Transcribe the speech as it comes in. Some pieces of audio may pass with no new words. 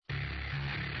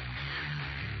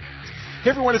Hey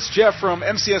everyone, it's Jeff from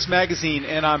MCS Magazine,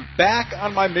 and I'm back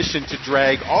on my mission to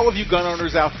drag all of you gun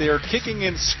owners out there kicking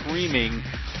and screaming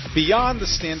beyond the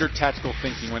standard tactical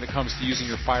thinking when it comes to using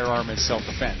your firearm in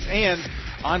self-defense, and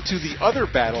onto the other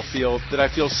battlefield that I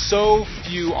feel so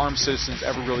few armed citizens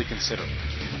ever really consider,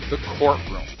 the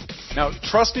courtroom. Now,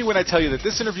 trust me when I tell you that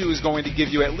this interview is going to give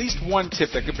you at least one tip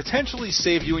that could potentially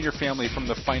save you and your family from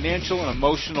the financial and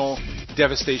emotional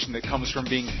devastation that comes from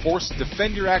being forced to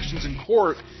defend your actions in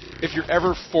court if you're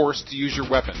ever forced to use your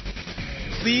weapon.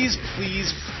 Please,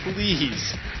 please,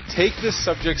 please take this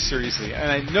subject seriously,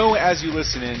 and I know as you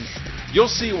listen in, you'll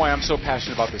see why I'm so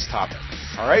passionate about this topic.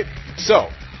 All right? So,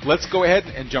 let's go ahead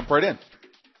and jump right in.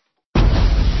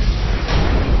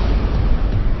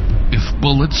 If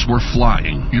bullets were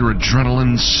flying, your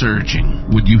adrenaline surging,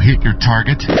 would you hit your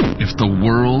target? If the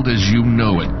world as you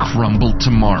know it crumbled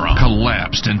tomorrow,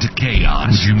 collapsed into chaos,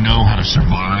 would you know how to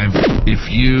survive? If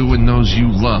you and those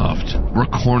you loved were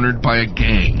cornered by a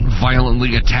gang,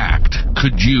 violently attacked,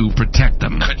 could you protect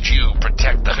them? Could you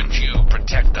protect them? Could you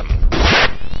protect them?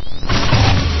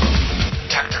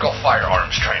 Tactical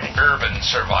firearms training, urban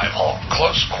survival,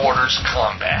 close quarters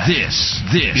combat. This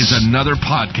is another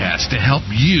podcast to help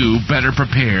you better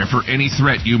prepare for any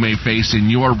threat you may face in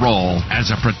your role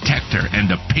as a protector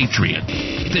and a patriot.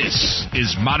 This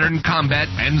is Modern Combat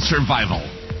and Survival.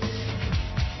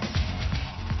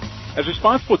 As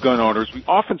responsible gun owners, we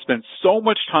often spend so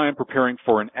much time preparing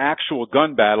for an actual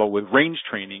gun battle with range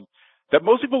training that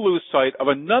most people lose sight of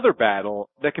another battle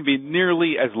that can be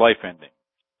nearly as life-ending.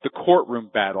 The courtroom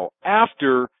battle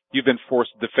after you've been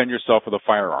forced to defend yourself with a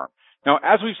firearm. Now,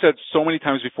 as we've said so many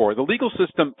times before, the legal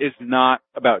system is not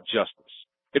about justice.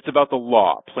 It's about the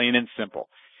law, plain and simple.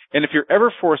 And if you're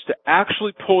ever forced to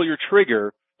actually pull your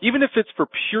trigger, even if it's for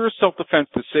pure self-defense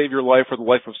to save your life or the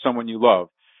life of someone you love,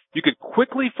 you could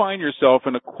quickly find yourself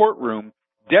in a courtroom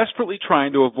desperately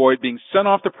trying to avoid being sent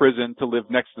off to prison to live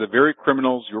next to the very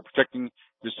criminals you were protecting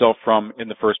yourself from in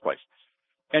the first place.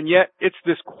 And yet, it's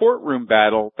this courtroom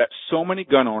battle that so many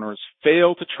gun owners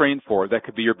fail to train for that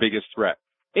could be your biggest threat.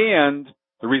 And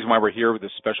the reason why we're here with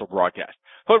this special broadcast.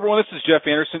 Hello, everyone. This is Jeff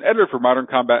Anderson, editor for Modern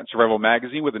Combat and Survival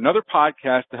Magazine, with another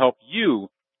podcast to help you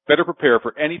better prepare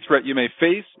for any threat you may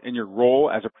face in your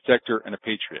role as a protector and a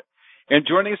patriot. And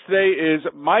joining us today is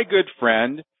my good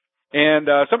friend and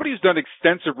somebody who's done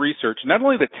extensive research, not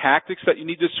only the tactics that you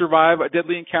need to survive a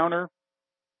deadly encounter,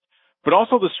 but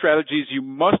also the strategies you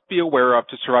must be aware of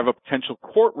to survive a potential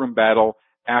courtroom battle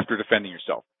after defending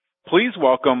yourself. Please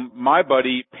welcome my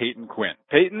buddy, Peyton Quinn.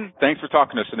 Peyton, thanks for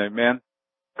talking to us today, man.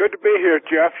 Good to be here,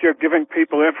 Jeff. You're giving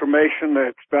people information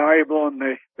that's valuable and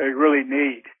they really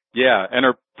need. Yeah, and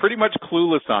are pretty much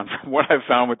clueless on from what I've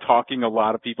found with talking a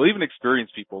lot of people, even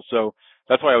experienced people. So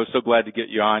that's why I was so glad to get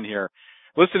you on here.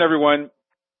 Listen, everyone,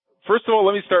 first of all,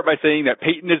 let me start by saying that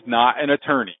Peyton is not an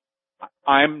attorney.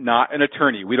 I'm not an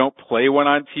attorney. We don't play one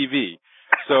on TV.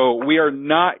 So we are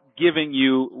not giving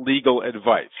you legal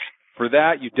advice. For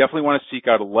that, you definitely want to seek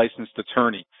out a licensed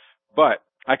attorney. But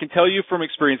I can tell you from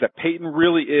experience that Peyton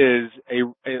really is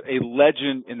a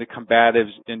legend in the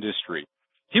combatives industry.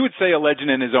 He would say a legend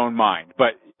in his own mind,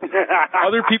 but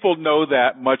other people know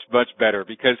that much, much better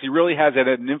because he really has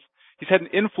he's had an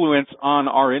influence on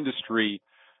our industry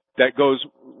that goes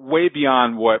way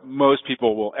beyond what most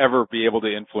people will ever be able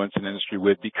to influence an industry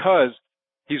with, because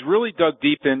he's really dug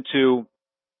deep into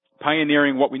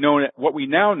pioneering what we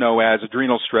now know as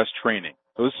adrenal stress training.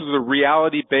 So this is a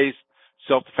reality-based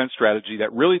self-defense strategy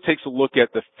that really takes a look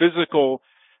at the physical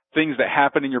things that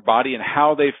happen in your body and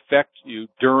how they affect you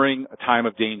during a time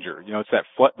of danger. You know, it's that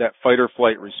fight or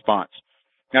flight response.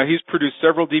 Now, he's produced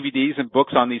several DVDs and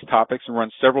books on these topics and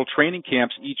runs several training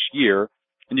camps each year.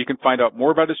 And you can find out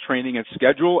more about his training and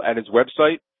schedule at his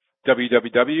website,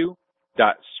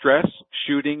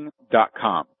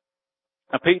 www.stressshooting.com.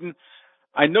 Now, Peyton,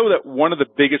 I know that one of the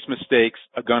biggest mistakes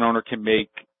a gun owner can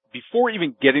make before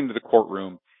even getting to the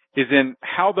courtroom is in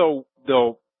how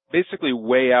they'll basically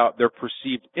weigh out their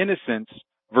perceived innocence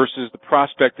versus the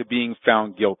prospect of being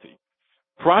found guilty.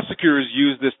 Prosecutors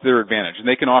use this to their advantage, and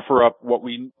they can offer up what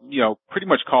we, pretty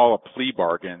much call a plea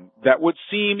bargain that would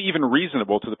seem even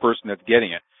reasonable to the person that's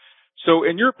getting it. So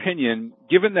in your opinion,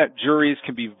 given that juries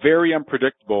can be very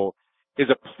unpredictable, is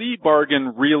a plea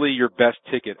bargain really your best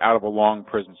ticket out of a long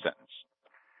prison sentence?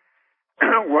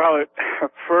 Well,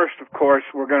 first, of course,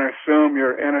 we're going to assume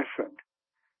you're innocent.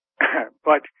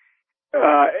 But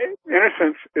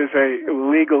innocence is a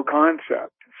legal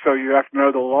concept. So you have to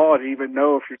know the law to even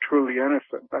know if you're truly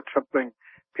innocent. That's something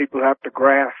people have to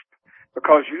grasp.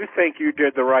 Because you think you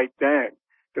did the right thing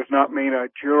does not mean a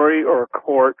jury or a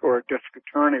court or a district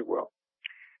attorney will.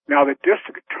 Now, the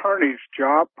district attorney's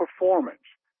job performance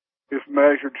is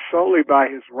measured solely by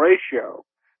his ratio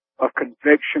of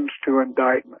convictions to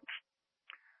indictments.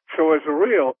 So as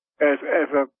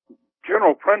a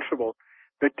general principle,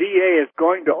 the DA is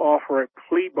going to offer a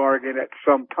plea bargain at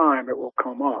some time. It will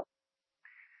come up.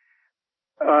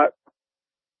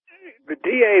 The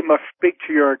DA must speak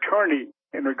to your attorney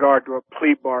in regard to a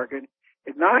plea bargain,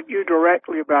 and not you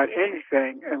directly about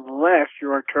anything unless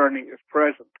your attorney is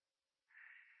present.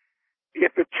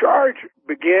 If the charge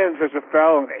begins as a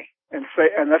felony, and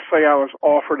let's say I was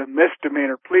offered a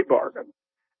misdemeanor plea bargain,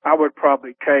 I would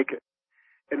probably take it.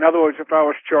 In other words, if I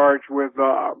was charged with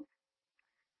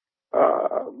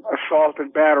assault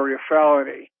and battery, a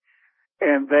felony,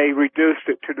 and they reduced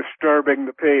it to disturbing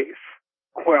the peace,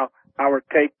 well, I would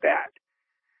take that.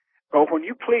 But when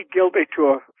you plead guilty to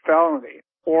a felony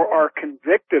or are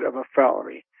convicted of a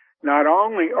felony, not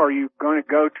only are you going to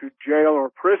go to jail or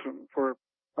prison for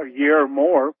a year or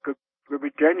more, could be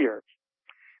 10 years,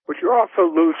 but you also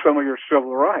lose some of your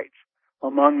civil rights,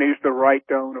 among these the right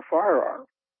to own a firearm.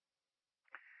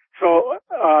 So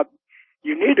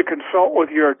you need to consult with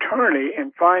your attorney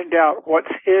and find out what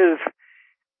his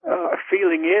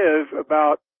feeling is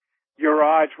about your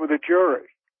odds with a jury.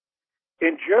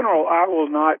 In general, I will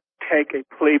not take a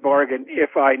plea bargain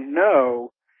if I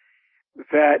know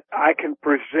that I can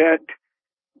present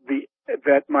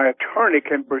that my attorney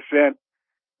can present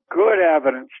good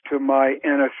evidence to my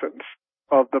innocence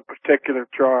of the particular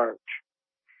charge.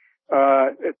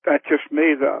 That's just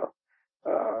me, though.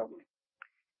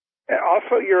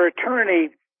 Also, your attorney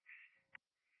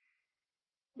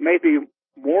may be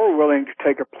more willing to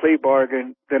take a plea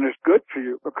bargain than is good for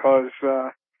you, because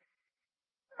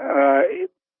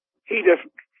he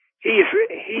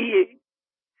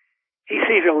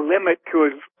sees a limit to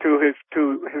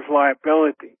his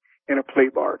liability in a plea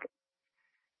bargain.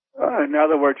 In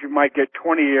other words, you might get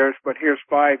 20 years, but here's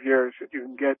 5 years that you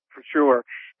can get for sure,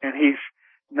 and he's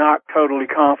not totally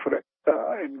confident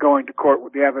in going to court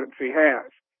with the evidence he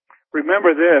has.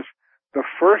 Remember this: the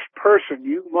first person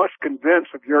you must convince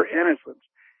of your innocence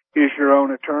is your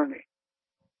own attorney.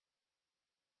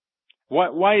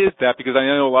 Why is that? Because I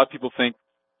know a lot of people think,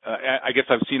 I guess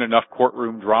I've seen enough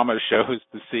courtroom drama shows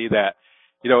to see that,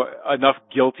 enough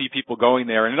guilty people going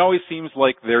there, and it always seems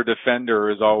like their defender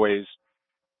is always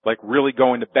like really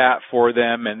going to bat for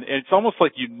them, and it's almost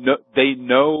like they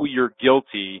know you're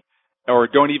guilty, or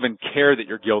don't even care that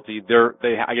you're guilty.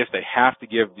 I guess they have to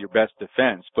give your best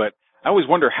defense. But I always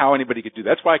wonder how anybody could do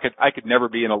that. That's why I could never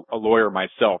be a lawyer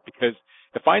myself, because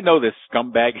if I know this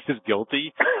scumbag is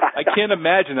guilty, I can't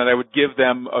imagine that I would give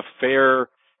them a fair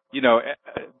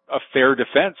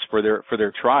defense for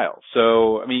their trial.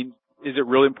 So, I mean, is it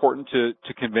really important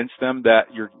to convince them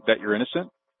that you're innocent?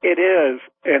 It is,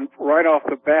 and right off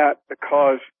the bat,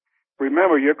 because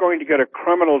remember, you're going to get a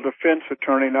criminal defense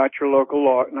attorney, not your local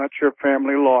law, not your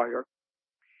family lawyer.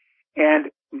 And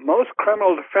most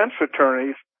criminal defense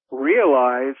attorneys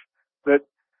realize that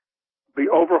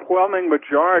the overwhelming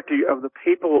majority of the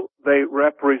people they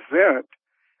represent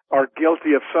are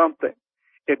guilty of something.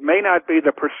 It may not be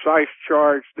the precise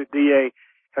charge the DA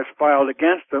has filed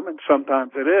against them, and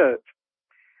sometimes it is,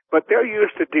 but they're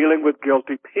used to dealing with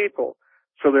guilty people.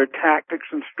 So their tactics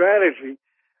and strategy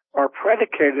are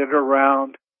predicated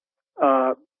around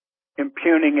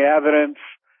impugning evidence,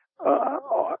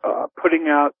 putting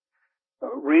out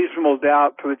reasonable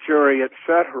doubt to the jury,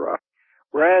 etc.,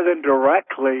 rather than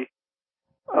directly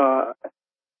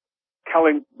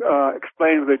explaining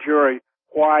to the jury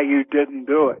why you didn't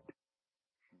do it.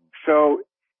 So,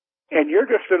 and you're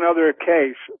just another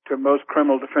case to most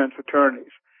criminal defense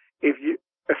attorneys,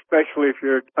 especially if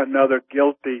you're another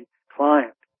guilty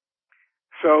client.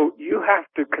 So you have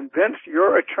to convince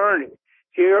your attorney,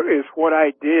 here is what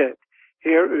I did,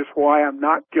 here is why I'm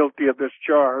not guilty of this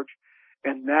charge,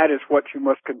 and that is what you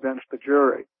must convince the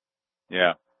jury.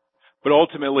 Yeah. But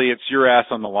ultimately, it's your ass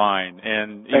on the line.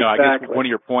 And, exactly. I guess one of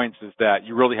your points is that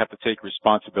you really have to take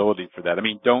responsibility for that. I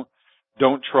mean, don't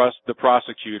trust the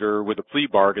prosecutor with a plea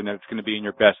bargain that it's going to be in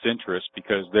your best interest,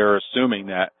 because they're assuming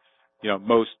that,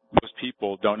 most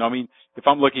people don't know. I mean, if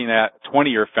I'm looking at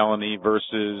 20-year felony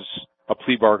versus a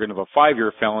plea bargain of a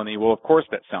 5-year felony, well, of course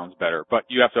that sounds better. But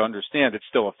you have to understand it's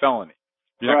still a felony.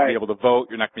 You're not going to be able to vote.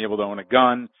 You're not going to be able to own a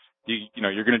gun.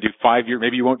 You're going to do 5 years.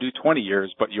 Maybe you won't do 20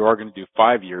 years, but you are going to do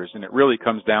 5 years. And it really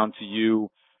comes down to you.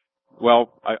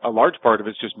 Well, a large part of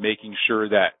it's just making sure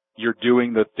that you're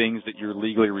doing the things that you're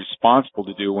legally responsible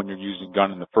to do when you're using a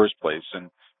gun in the first place.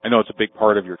 And I know it's a big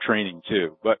part of your training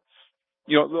too. But,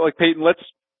 like Peyton,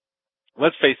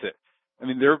 let's face it. I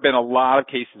mean, there have been a lot of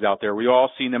cases out there. We've all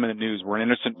seen them in the news where an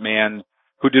innocent man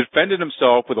who defended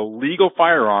himself with a legal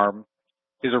firearm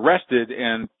is arrested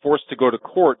and forced to go to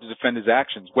court to defend his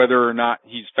actions, whether or not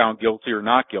he's found guilty or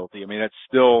not guilty. I mean, that's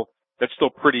still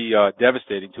pretty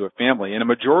devastating to a family. And a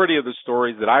majority of the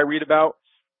stories that I read about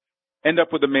end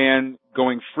up with a man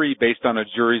going free based on a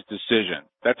jury's decision.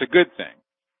 That's a good thing.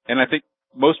 And I think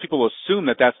most people assume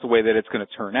that that's the way that it's going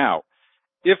to turn out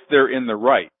if they're in the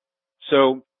right.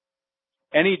 So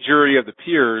any jury of the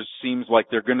peers seems like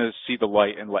they're going to see the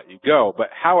light and let you go. But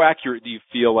how accurate do you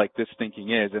feel like this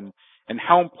thinking is? And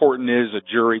how important is a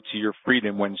jury to your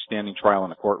freedom when standing trial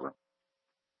in a courtroom?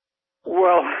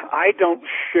 Well, I don't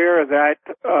share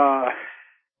that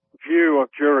view of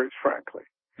juries, frankly.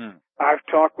 I've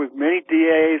talked with many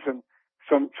DAs and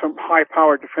some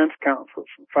high-powered defense counsels.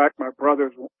 In fact, my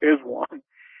brother is one.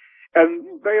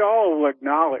 And they all will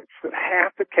acknowledge that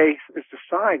half the case is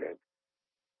decided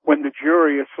when the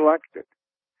jury is selected.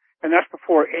 And that's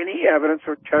before any evidence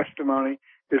or testimony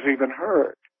is even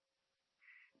heard.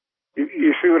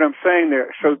 You see what I'm saying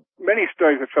there? So many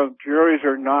studies have shown juries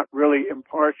are not really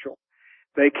impartial.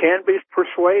 They can be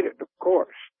persuaded, of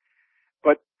course.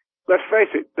 But let's face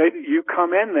it, you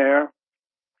come in there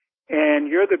and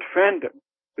you're the defendant.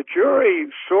 The jury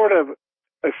sort of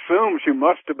assumes you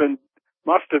must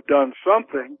have done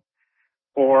something,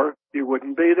 or you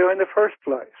wouldn't be there in the first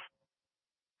place.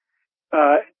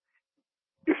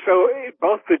 So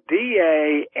both the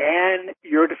DA and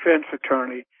your defense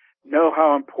attorney know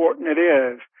how important it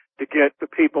is to get the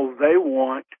people they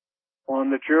want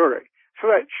on the jury. So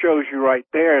that shows you right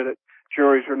there that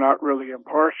juries are not really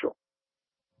impartial.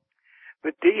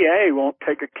 The DA won't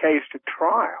take a case to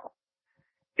trial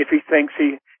if he thinks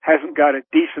he hasn't got a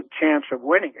decent chance of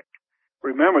winning it.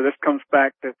 Remember, this comes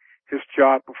back to his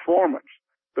job performance,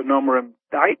 the number of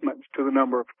indictments to the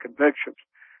number of convictions.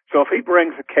 So if he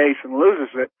brings a case and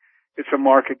loses it, it's a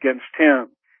mark against him.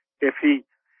 If he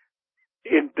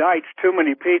indicts too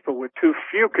many people with too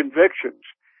few convictions,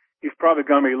 he's probably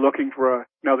going to be looking for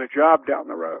another job down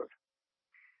the road.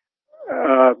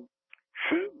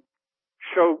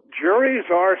 So juries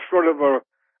are sort of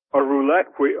a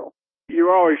roulette wheel.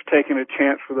 You're always taking a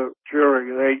chance for the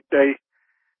jury.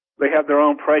 They have their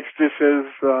own prejudices,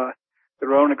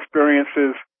 their own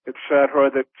experiences, etc.,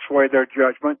 that sway their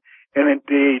judgment. And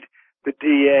indeed, the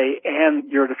DA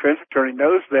and your defense attorney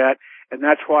knows that, and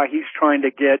that's why he's trying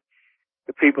to get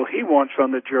the people he wants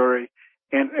on the jury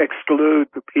and exclude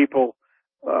the people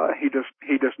he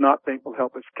does not think will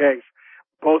help his case.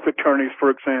 Both attorneys, for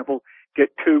example,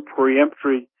 get two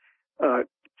preemptory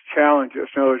challenges.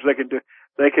 In other words,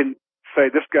 they can say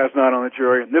this guy's not on the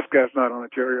jury and this guy's not on the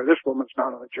jury or this woman's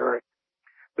not on the jury.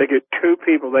 They get two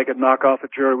people they can knock off the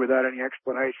jury without any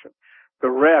explanation. The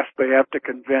rest they have to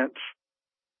convince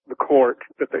the court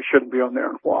that they shouldn't be on there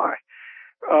and why.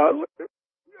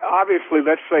 Obviously,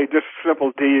 let's say just a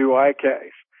simple DUI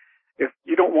case. If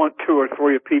you don't want two or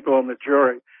three people on the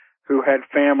jury who had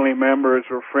family members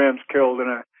or friends killed in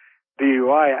a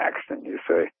DUI accident, you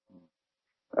see.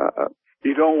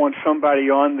 You don't want somebody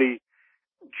on the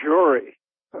jury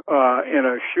in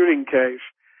a shooting case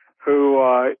who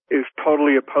is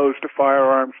totally opposed to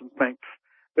firearms and thinks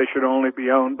they should only be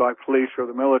owned by police or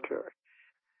the military.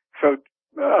 So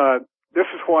this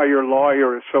is why your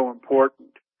lawyer is so important.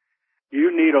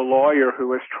 You need a lawyer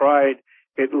who has tried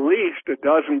at least a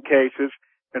dozen cases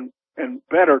and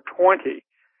better 20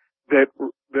 that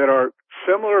are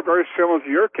similar, very similar to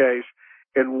your case,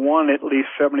 and won at least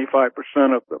 75%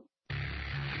 of them.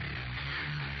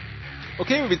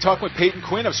 Okay, we've been talking with Peyton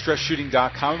Quinn of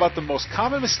StressShooting.com about the most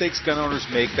common mistakes gun owners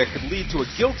make that could lead to a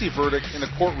guilty verdict in a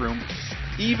courtroom,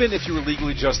 even if you were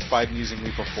legally justified in using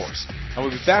lethal force. And we'll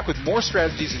be back with more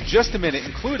strategies in just a minute,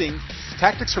 including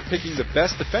tactics for picking the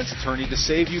best defense attorney to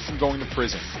save you from going to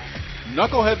prison,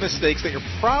 knucklehead mistakes that you're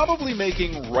probably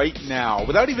making right now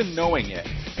without even knowing it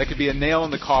that could be a nail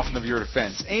in the coffin of your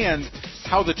defense, and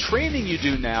how the training you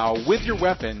do now with your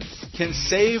weapon can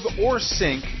save or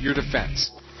sink your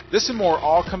defense. This and more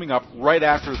all coming up right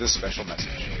after this special message.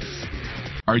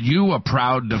 Are you a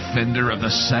proud defender of the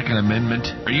Second Amendment?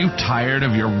 Are you tired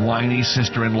of your whiny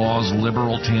sister-in-law's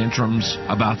liberal tantrums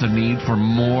about the need for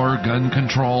more gun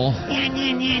control?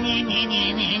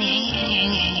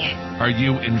 Are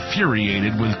you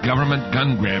infuriated with government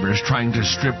gun grabbers trying to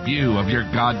strip you of your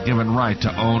God-given right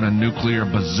to own a nuclear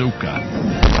bazooka?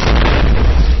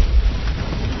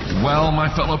 Well, my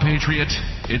fellow patriot,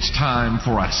 it's time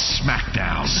for a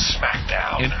Smackdown.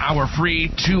 In our free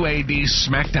 2AD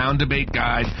Smackdown debate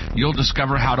guide, you'll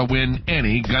discover how to win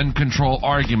any gun control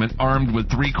argument armed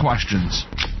with 3 questions.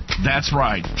 That's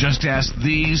right. Just ask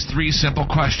these 3 simple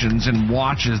questions and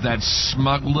watch as that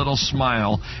smug little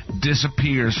smile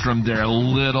disappears from their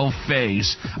little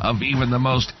face of even the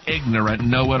most ignorant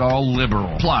know-it-all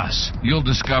liberal. Plus, you'll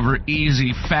discover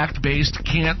easy, fact-based,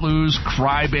 can't-lose,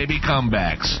 crybaby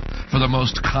comebacks for the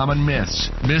most common myths,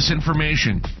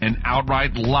 misinformation, and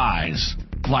outright lies.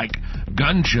 Like,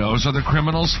 gun shows are the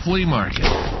criminal's flea market.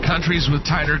 Countries with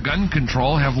tighter gun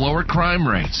control have lower crime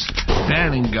rates.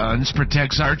 Banning guns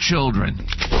protects our children.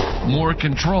 More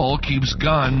control keeps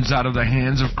guns out of the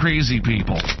hands of crazy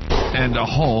people. And a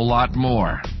whole lot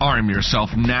more. Arm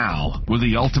yourself now with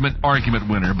the ultimate argument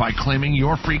winner by claiming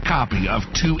your free copy of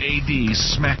 2AD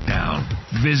Smackdown.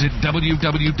 Visit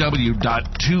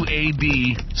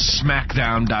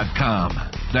www.2adsmackdown.com.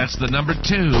 That's the number 2,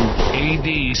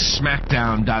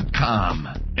 adsmackdown.com.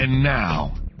 And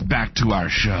now, back to our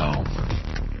show.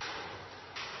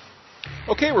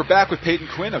 Okay, we're back with Peyton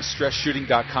Quinn of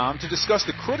StressShooting.com to discuss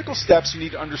the critical steps you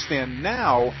need to understand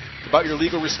now about your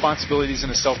legal responsibilities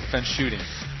in a self-defense shooting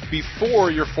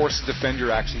before you're forced to defend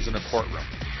your actions in a courtroom.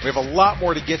 We have a lot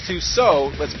more to get to,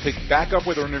 so let's pick back up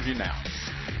with our interview now.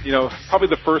 You know, probably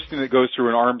the first thing that goes through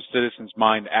an armed citizen's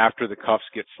mind after the cuffs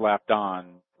get slapped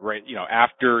on, right, you know,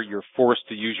 after you're forced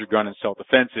to use your gun in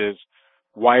self-defense is,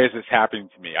 why is this happening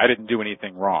to me? I didn't do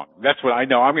anything wrong. That's what I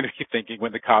know I'm going to be thinking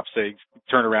when the cops say,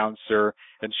 turn around, sir,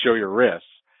 and show your wrists.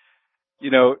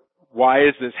 You know, why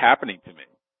is this happening to me?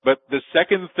 But the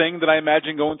second thing that I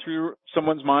imagine going through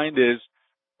someone's mind is,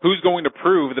 who's going to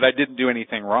prove that I didn't do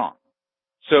anything wrong?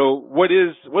 So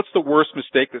what's the worst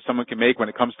mistake that someone can make when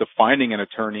it comes to finding an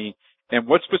attorney, and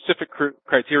what specific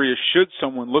criteria should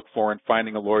someone look for in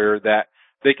finding a lawyer that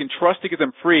they can trust to get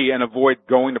them free and avoid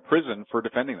going to prison for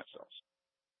defending themselves?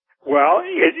 Well,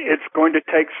 it's going to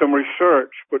take some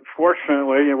research, but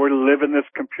fortunately, we live in this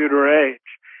computer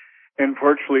age, and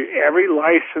virtually every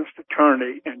licensed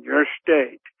attorney in your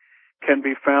state can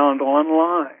be found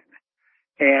online,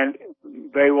 and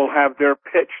they will have their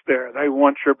pitch there. They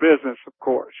want your business, of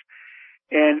course.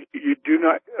 And you do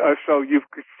not, so you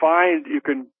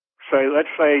can say,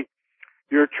 let's say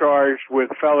you're charged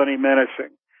with felony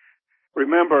menacing.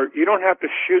 Remember, you don't have to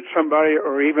shoot somebody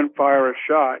or even fire a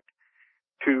shot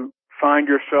to find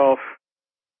yourself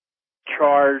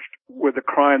charged with a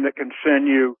crime that can send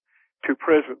you to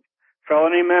prison.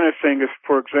 Felony menacing is,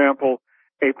 for example,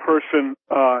 a person,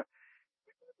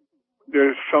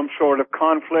 there's some sort of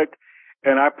conflict,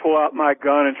 and I pull out my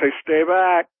gun and say, stay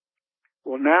back.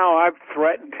 Well, now I've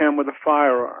threatened him with a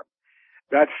firearm.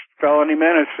 That's felony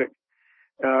menacing.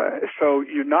 So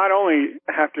you not only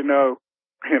have to know,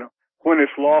 when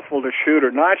it's lawful to shoot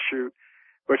or not shoot,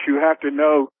 but you have to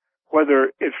know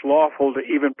whether it's lawful to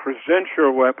even present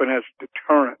your weapon as a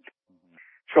deterrent.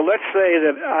 So let's say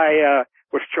that I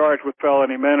was charged with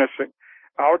felony menacing.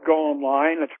 I would go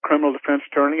online as a criminal defense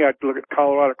attorney. I'd look at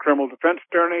Colorado criminal defense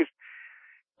attorneys,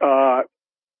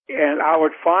 and I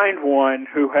would find one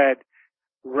who had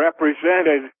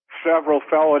represented several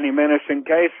felony menacing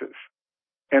cases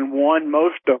and won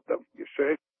most of them, you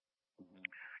see.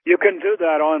 You can do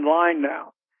that online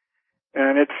now.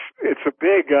 And it's a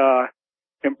big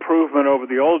improvement over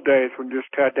the old days when you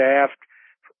just had to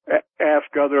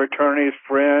ask other attorneys,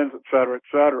 friends, et cetera,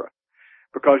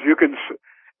 because you can,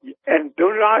 and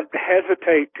do not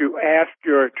hesitate to ask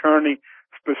your attorney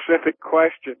specific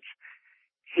questions.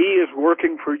 He is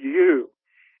working for you.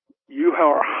 You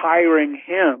are hiring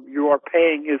him. You are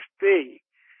paying his fee.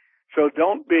 So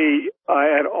don't be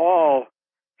at all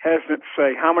hesitant to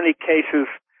say, how many cases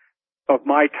of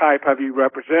my type have you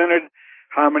represented?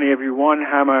 How many have you won?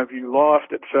 How many have you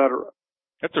lost, et cetera?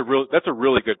 That's a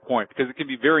really good point, because it can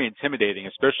be very intimidating,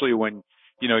 especially when,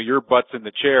 your butt's in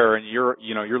the chair and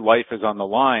your life is on the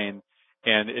line,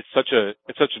 and it's such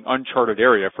an uncharted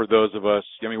area for those of us.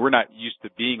 We're not used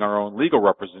to being our own legal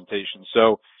representation.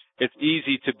 So it's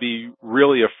easy to be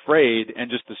really afraid and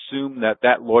just assume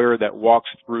that lawyer that walks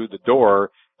through the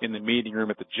door in the meeting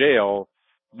room at the jail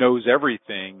knows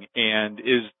everything and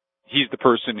he's the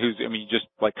person who's, just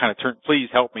like kind of please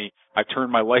help me. I've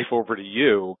turned my life over to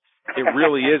you. It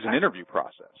really is an interview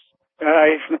process.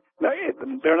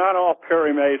 They're not all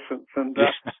Perry Masons, and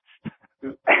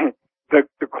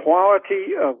the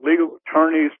quality of legal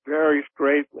attorneys varies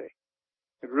greatly.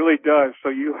 It really does. So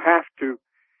you have to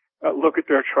look at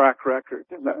their track record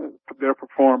and their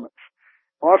performance.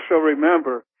 Also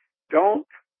remember, don't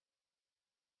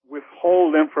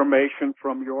withhold information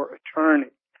from your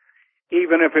attorney,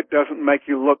 even if it doesn't make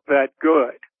you look that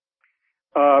good.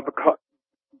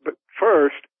 But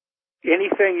first,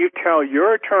 anything you tell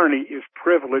your attorney is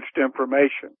privileged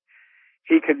information.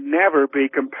 He can never be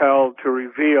compelled to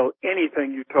reveal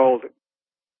anything you told him.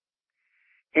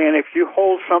 And if you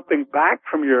hold something back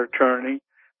from your attorney,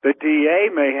 the DA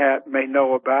may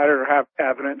know about it or have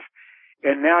evidence,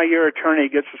 and now your attorney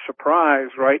gets a surprise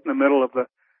right in the middle of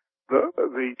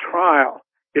the trial,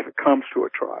 if it comes to a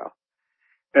trial.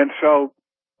 And so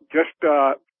just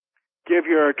give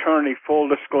your attorney full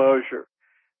disclosure.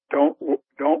 Don't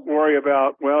worry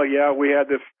about, well, yeah, we had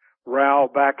this row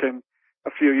back in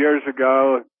a few years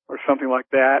ago or something like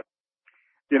that,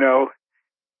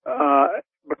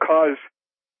 because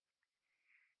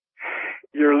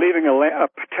you're leaving a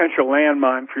potential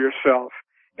landmine for yourself,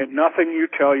 and nothing you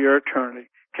tell your attorney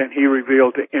can he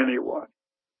reveal to anyone.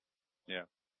 Yeah,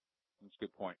 that's a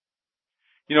good point.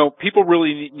 People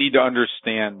really need to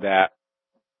understand that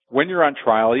when you're on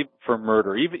trial for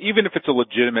murder, even if it's a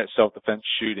legitimate self-defense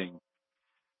shooting,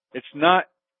 it's not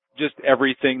just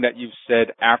everything that you've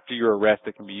said after your arrest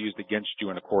that can be used against you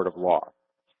in a court of law.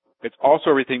 It's also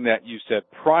everything that you said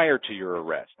prior to your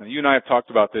arrest. Now, you and I have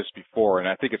talked about this before, and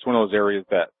I think it's one of those areas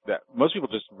that most people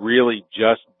just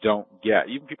don't get,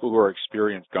 even people who are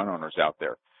experienced gun owners out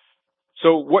there.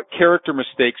 So what character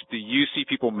mistakes do you see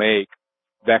people make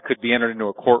that could be entered into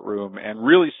a courtroom and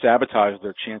really sabotage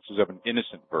their chances of an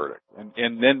innocent verdict?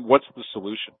 And then what's the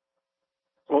solution?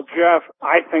 Well, Jeff,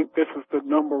 I think this is the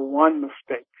number one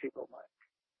mistake people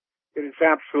make. It is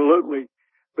absolutely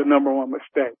the number one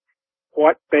mistake.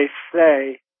 What they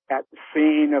say at the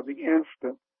scene of the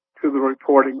incident to the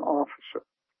reporting officer.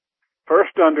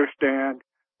 First, understand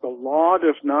the law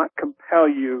does not compel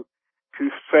you to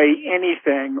say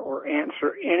anything or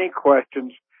answer any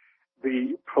questions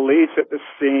the police at the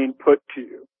scene put to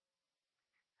you.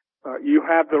 You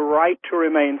have the right to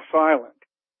remain silent.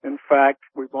 In fact,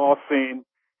 we've all seen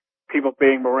people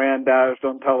being Mirandized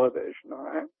on television, all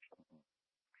right?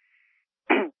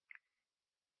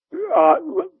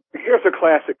 Here's a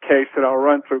classic case that I'll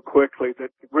run through quickly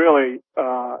that really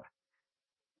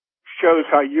shows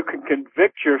how you can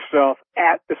convict yourself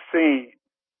at the scene.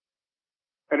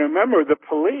 And remember, the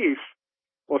police,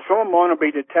 well, some of them want to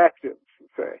be detectives, you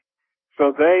say.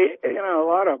 So they, a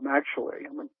lot of them actually,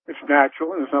 it's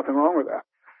natural and there's nothing wrong with that.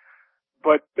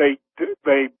 But they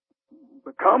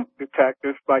become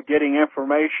detectives by getting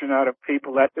information out of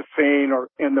people at the scene or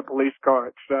in the police car,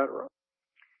 etc.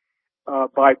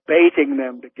 By baiting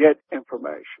them to get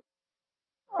information.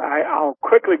 I'll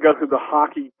quickly go through the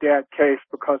hockey dad case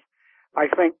because I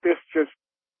think this just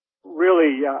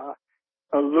really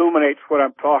illuminates what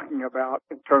I'm talking about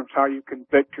in terms of how you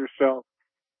convict yourself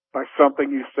by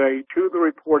something you say to the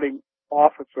reporting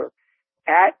officer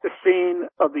at the scene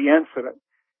of the incident,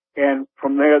 and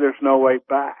from there there's no way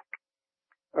back.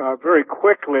 Very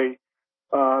quickly,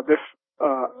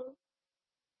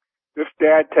 this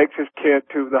dad takes his kid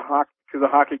to the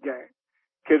hockey game.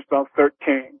 Kid's about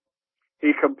 13.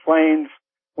 He complains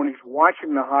when he's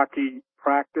watching the hockey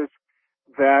practice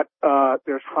that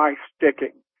there's high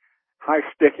sticking. High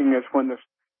sticking is when the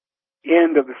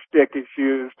end of the stick is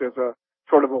used as a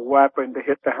sort of a weapon to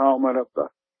hit the helmet of the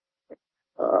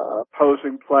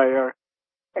opposing player,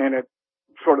 and it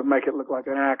sort of make it look like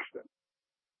an accident.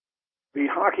 The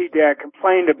hockey dad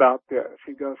complained about this.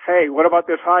 He goes, "Hey, what about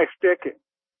this high sticking?"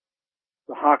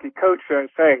 The hockey coach says,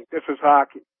 "Hey, this is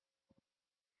hockey."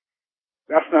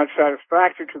 That's not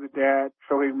satisfactory to the dad,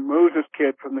 so he removes his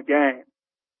kid from the game.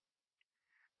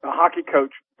 The hockey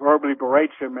coach verbally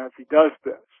berates him as he does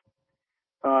this.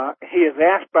 He is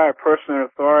asked by a person in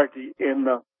authority in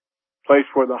the place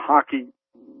where the hockey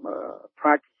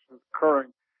practice is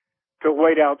occurring to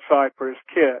wait outside for his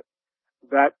kid.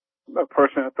 That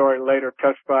person in authority later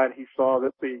testified he saw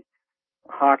that the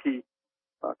hockey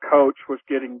coach was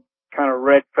getting kind of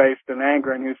red-faced and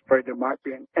angry, and he was afraid there might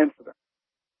be an incident.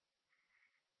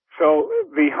 So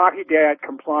the hockey dad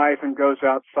complies and goes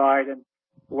outside and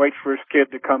waits for his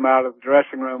kid to come out of the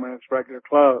dressing room in his regular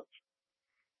clothes.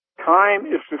 Time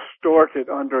is distorted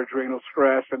under adrenal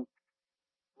stress, and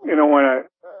when a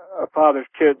father's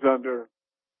kid's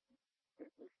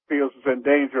feels is in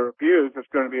danger or abused, there's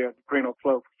going to be an adrenal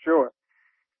flow for sure.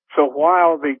 So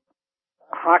while the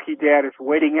hockey dad is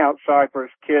waiting outside for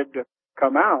his kid to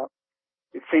come out,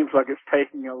 it seems like it's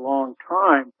taking a long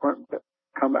time for him to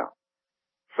come out.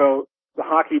 So the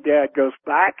hockey dad goes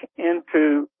back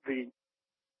into the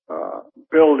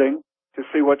building to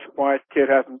see why his kid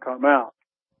hasn't come out.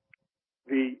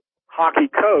 The hockey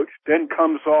coach then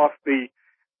comes off the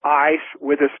ice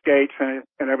with his skates and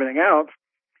everything else,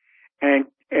 and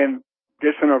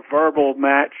gets in a verbal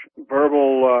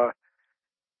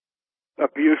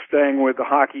abuse thing with the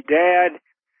hockey dad,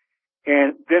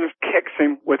 and then kicks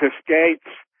him with his skates,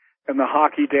 and the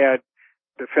hockey dad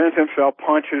defends himself,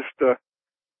 punches the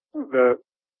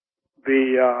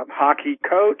hockey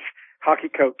coach, hockey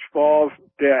coach falls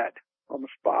dead on the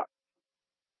spot.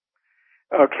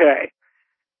 Okay.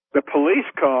 The police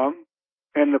come,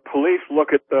 and the police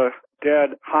look at the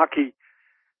dead hockey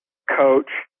coach,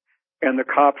 and the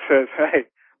cop says, hey,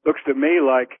 looks to me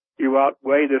like you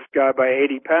outweigh this guy by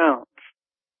 80 pounds.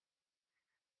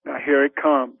 Now here it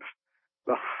comes.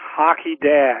 The hockey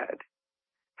dad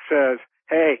says,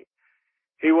 hey,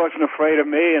 he wasn't afraid of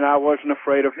me and I wasn't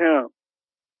afraid of him.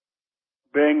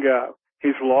 Bingo.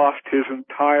 He's lost his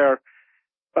entire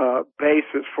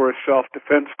basis for a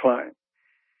self-defense claim.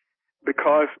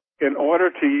 Because in order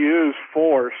to use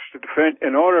force to defend,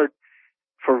 in order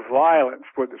for violence,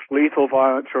 whether it's lethal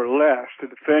violence or less, to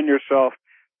defend yourself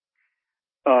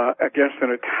against an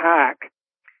attack,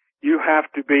 you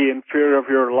have to be in fear of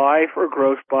your life or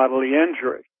gross bodily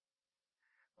injury.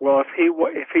 Well,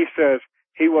 if he says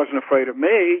he wasn't afraid of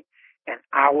me and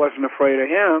I wasn't afraid of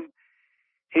him,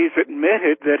 he's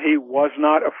admitted that he was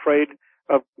not afraid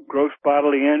of gross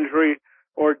bodily injury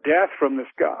or death from this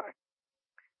guy.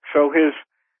 So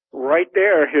right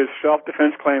there, his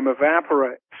self-defense claim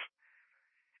evaporates.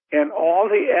 And all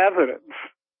the evidence,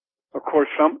 of course,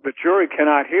 the jury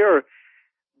cannot hear,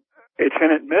 it's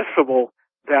inadmissible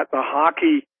that the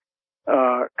hockey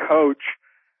coach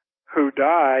who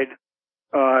died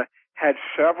had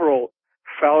several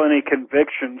felony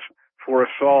convictions for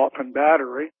assault and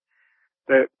battery.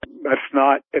 That's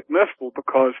not admissible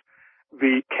because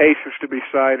the case is to be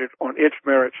cited on its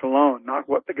merits alone, not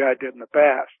what the guy did in the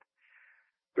past.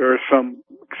 There are some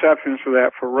exceptions to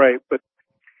that for rape, but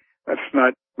that's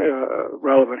not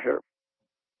relevant here.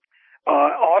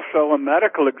 Also, a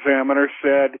medical examiner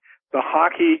said the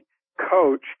hockey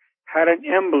coach had an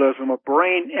embolism, a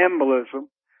brain embolism,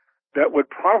 that would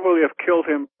probably have killed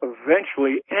him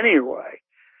eventually anyway.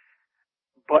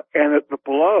 And that the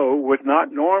blow would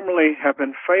not normally have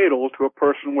been fatal to a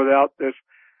person without this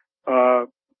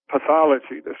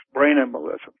pathology, this brain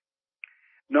embolism.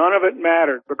 None of it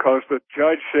mattered because the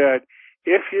judge said,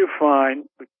 if you find,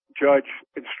 the judge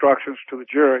instructions to the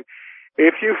jury,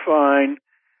 if you find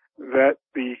that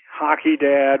the hockey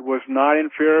dad was not in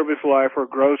fear of his life or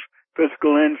gross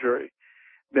physical injury,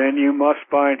 then you must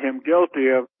find him guilty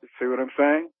of, see what I'm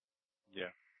saying?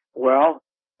 Yeah. Well,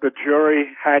 the jury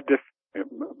had to,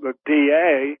 the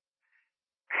DA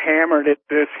hammered at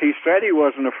this. He said he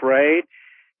wasn't afraid.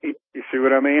 You see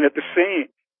what I mean? At the scene.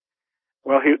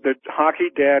 Well, the hockey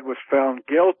dad was found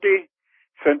guilty,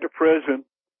 sent to prison,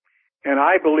 and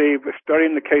I believe,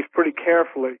 studying the case pretty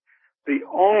carefully, the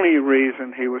only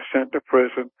reason he was sent to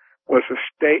prison was a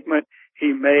statement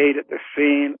he made at the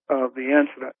scene of the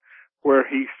incident where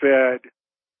he said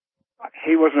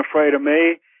he wasn't afraid of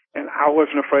me and I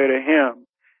wasn't afraid of him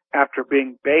after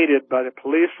being baited by the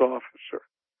police officer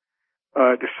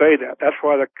to say that. That's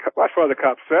why the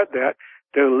cop said that,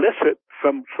 to elicit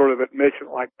some sort of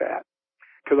admission like that.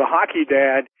 To the hockey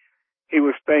dad, he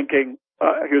was thinking,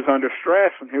 he was under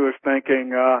stress, and he was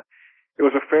thinking it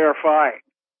was a fair fight,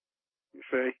 you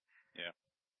see. Yeah.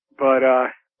 But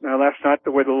now that's not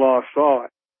the way the law saw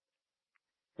it.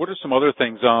 What are some other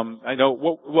things? I know.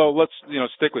 Well, let's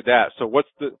stick with that. So, what's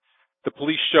the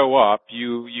police show up?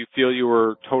 You feel you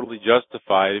were totally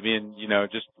justified. I mean,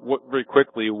 just very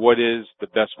quickly, what is the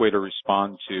best way to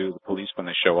respond to the police when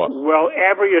they show up? Well,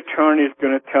 every attorney is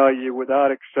going to tell you, without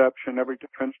exception, every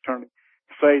defense attorney,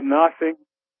 say nothing,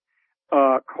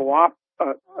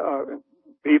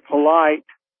 be polite,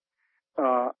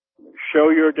 show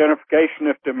your identification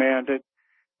if demanded,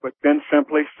 but then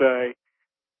simply say,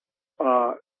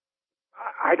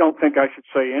 I don't think I should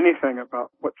say anything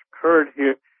about what's occurred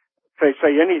here.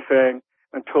 Say anything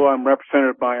until I'm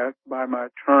represented by my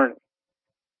attorney.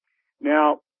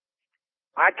 Now,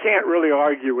 I can't really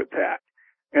argue with that.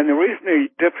 And the reason the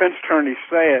defense attorneys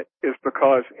say it is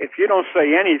because if you don't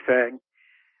say anything,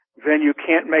 then you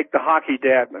can't make the hockey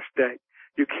dad mistake.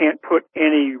 You can't put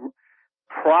any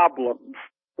problems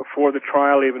before the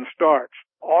trial even starts.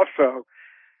 Also,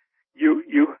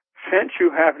 since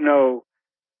you have no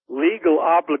legal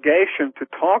obligation to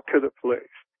talk to the police,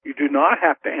 you do not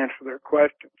have to answer their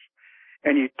questions.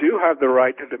 And you do have the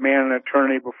right to demand an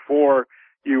attorney before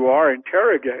you are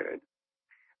interrogated.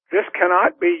 This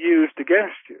cannot be used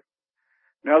against you.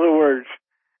 In other words,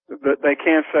 they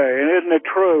can't say, and isn't it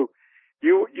true,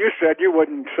 you said you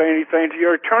wouldn't say anything to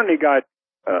your attorney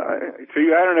so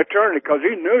you had an attorney because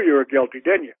he knew you were guilty,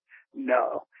 didn't you?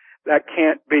 No, that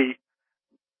can't be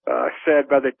said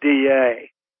by the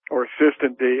DA or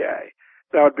assistant DA.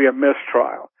 That would be a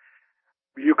mistrial.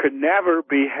 It could never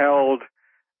be held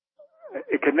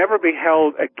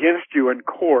against you in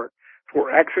court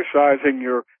for exercising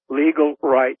your legal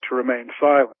right to remain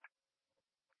silent.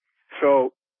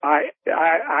 So I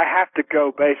have to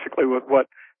go basically with what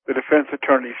the defense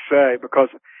attorneys say,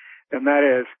 and that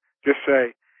is just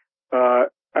say,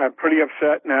 I'm pretty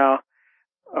upset now.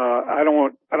 I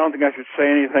don't think I should say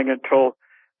anything until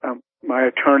my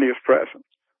attorney is present.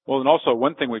 Well, and also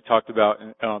one thing we've talked about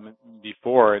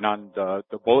before and on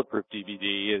the Bulletproof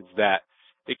DVD is that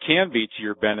it can be to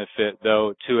your benefit,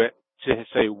 though, to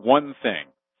say one thing.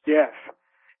 Yes.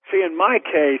 See, in my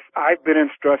case, I've been in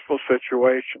stressful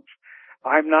situations.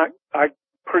 I'm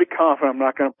pretty confident I'm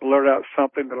not going to blurt out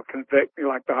something that'll convict me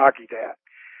like the hockey dad.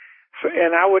 So,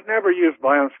 and I would never use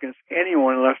violence against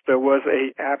anyone unless there was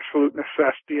a absolute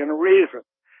necessity and a reason.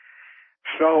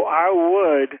 So I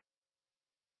would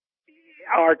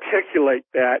articulate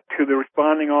that to the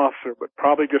responding officer, but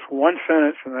probably just one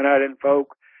sentence, and then I'd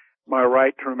invoke my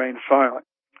right to remain silent.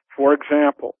 For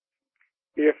example,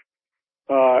 if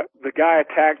the guy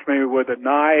attacked me with a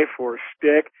knife or a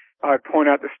stick, I'd point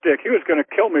out the stick. He was going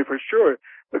to kill me for sure.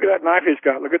 Look at that knife he's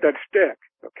got. Look at that stick.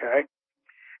 Okay.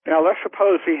 Now let's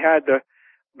suppose he had a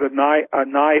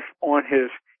knife on his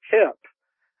hip,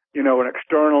 an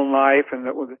external knife, and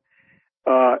that was.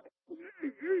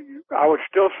 I would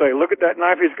still say, look at that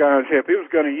knife he's got on his hip. He was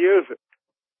going to use it.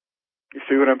 You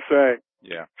see what I'm saying?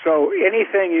 Yeah. So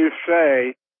anything you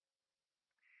say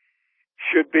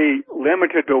should be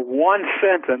limited to one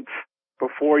sentence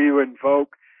before you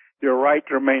invoke your right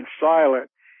to remain silent,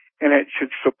 and it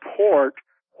should support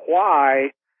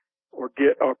why or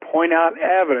point out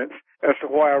evidence as to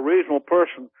why a reasonable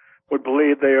person would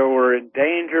believe they were in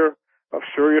danger of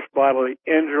serious bodily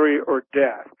injury or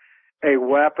death. A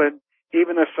weapon,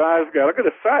 even the size of the guy. Look at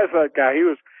the size of that guy. He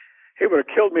would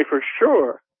have killed me for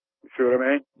sure. You see what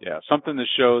I mean? Yeah, something to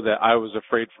show that I was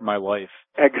afraid for my life.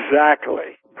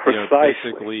 Exactly. Precisely.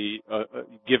 Basically,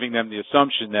 giving them the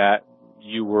assumption that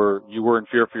you were in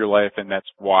fear for your life, and that's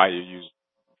why you used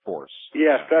force.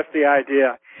 Yes, that's the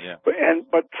idea. Yeah.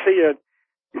 But see,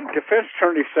 defense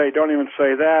attorneys say don't even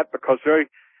say that because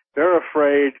they're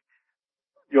afraid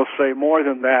you'll say more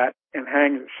than that and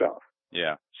hang yourself.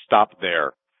 Yeah. Stop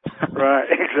there. Right,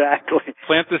 exactly.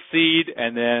 Plant the seed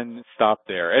and then stop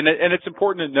there. And it's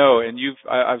important to know, and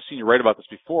I've seen you write about this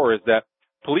before, is that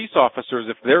police officers,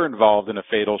 if they're involved in a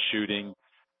fatal shooting,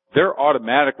 they're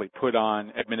automatically put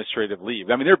on administrative leave.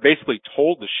 I mean, they're basically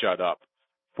told to shut up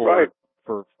for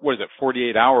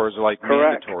 48 hours, like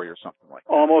Correct. Mandatory or something like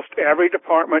that. Almost every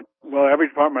department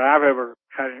I've ever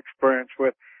had an experience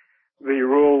with, the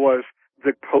rule was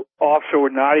the officer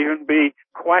would not even be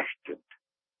questioned.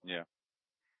 Yeah.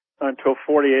 Until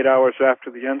 48 hours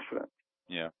after the incident.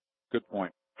 Yeah, good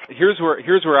point. Here's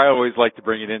where I always like to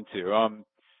bring it into,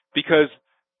 because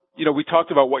we talked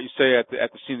about what you say at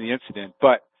the scene of the incident,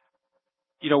 but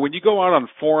when you go out on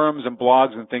forums and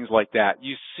blogs and things like that,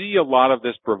 you see a lot of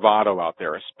this bravado out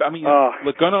there. I mean,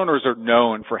 the gun owners are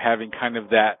known for having kind of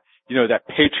that that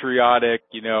patriotic,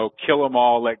 kill 'em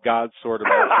all, let God sort of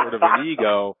an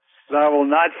ego. That will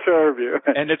not serve you.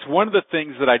 And it's one of the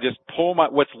things that I just pull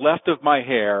what's left of my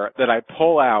hair that I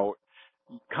pull out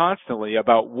constantly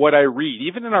about what I read,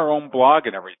 even in our own blog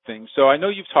and everything. So I know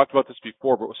you've talked about this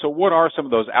before, but so what are some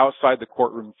of those outside the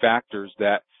courtroom factors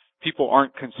that people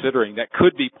aren't considering that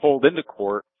could be pulled into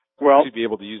court to be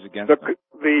able to use against them?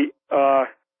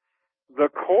 The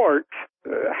courts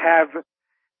have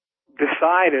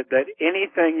decided that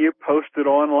anything you posted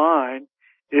online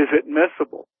is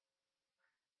admissible.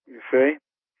 You see?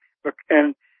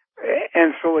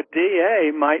 And so a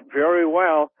DA might very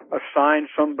well assign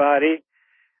somebody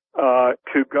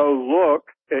to go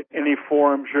look at any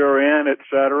forums you're in, et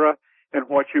cetera, and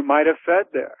what you might have said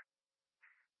there.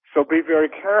 So be very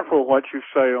careful what you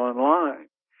say online.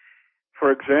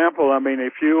 For example, I mean,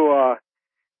 if you,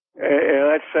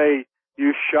 let's say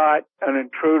you shot an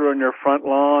intruder in your front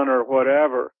lawn or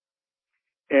whatever,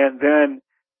 and then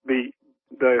the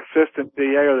assistant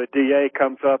DA or the DA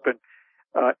comes up and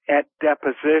at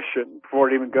deposition before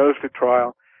it even goes to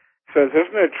trial says,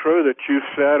 isn't it true that you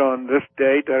said on this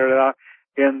date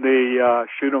in the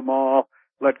shoot 'em all,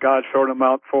 let God sort 'em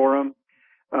out for 'em?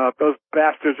 If those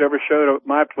bastards ever showed up at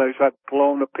my place, I'd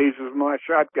blow them to pieces with my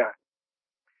shotgun.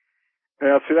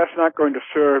 Now, see, that's not going to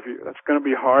serve you. That's going to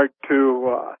be hard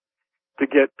to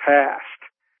get past.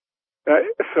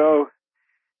 So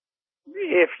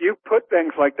if you put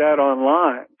things like that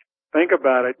online, think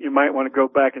about it. You might want to go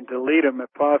back and delete them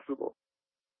if possible.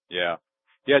 Yeah.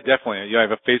 Yeah, definitely. I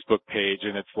have a Facebook page,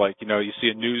 and it's like, you see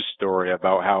a news story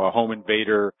about how a home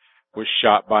invader was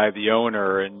shot by the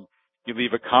owner, and you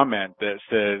leave a comment that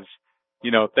says,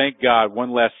 thank God one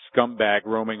less scumbag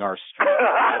roaming our streets.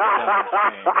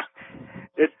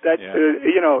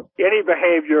 Any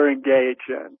behavior engaged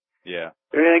in Yeah.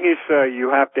 Anything you say, you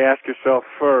have to ask yourself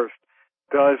first,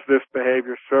 does this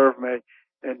behavior serve me?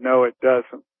 And no, it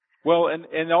doesn't. Well,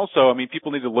 and also, I mean,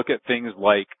 people need to look at things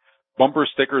like bumper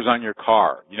stickers on your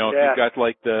car. You know, if you've got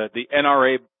like the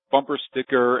NRA bumper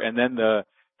sticker and then the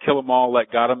Kill 'em all,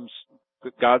 let God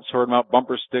sort 'em out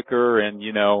bumper sticker, and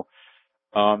you know,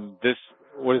 this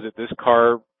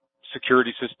car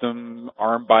security system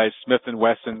armed by Smith and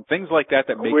Wesson, things like that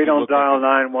make we you don't look dial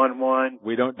like 911.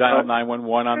 We don't dial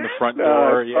 911 on the front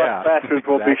door. Yeah, bastards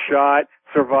will be shot.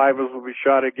 Survivors will be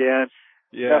shot again.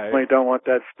 Yeah, definitely don't want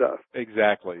that stuff.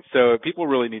 Exactly. So people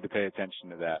really need to pay attention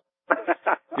to that.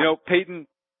 You know, Peyton,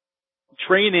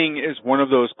 training is one of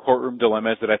those courtroom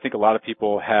dilemmas that I think a lot of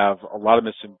people have a lot of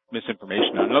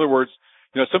misinformation on. In other words,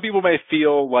 you know, some people may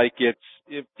feel like if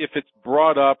it's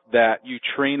brought up that you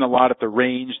train a lot at the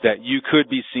range, that you could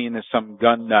be seen as some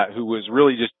gun nut who was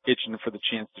really just itching for the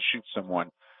chance to shoot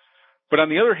someone. But on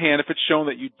the other hand, if it's shown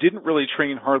that you didn't really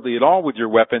train hardly at all with your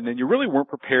weapon, then you really weren't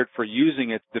prepared for using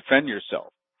it to defend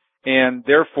yourself. And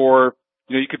therefore,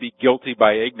 you know, you could be guilty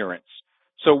by ignorance.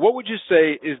 So what would you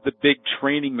say is the big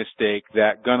training mistake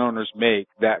that gun owners make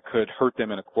that could hurt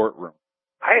them in a courtroom?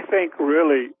 I think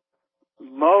really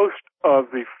most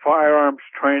of the firearms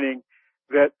training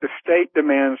that the state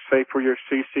demands, say for your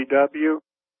CCW,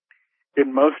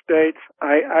 in most states,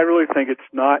 I really think it's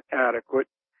not adequate.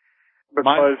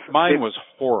 Because mine was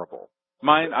horrible.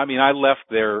 I left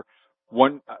there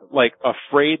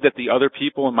afraid that the other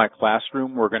people in my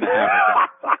classroom were going to have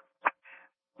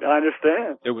it. I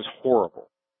understand. It was horrible.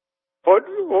 What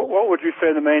would you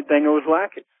say the main thing that was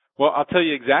lacking? Well, I'll tell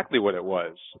you exactly what it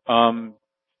was.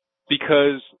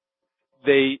 Because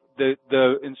the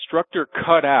instructor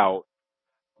cut out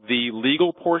the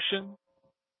legal portion.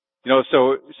 You know,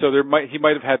 so he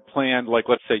might have had planned, like,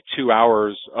 let's say 2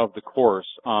 hours of the course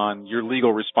on your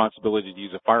legal responsibility to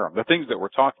use a firearm, the things that we're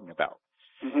talking about.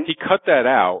 Mm-hmm. He cut that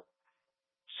out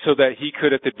so that he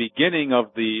could, at the beginning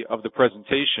of the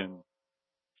presentation,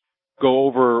 go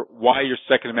over why your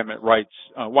Second Amendment rights,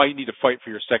 why you need to fight for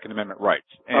your Second Amendment rights.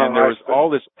 And there was all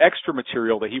this extra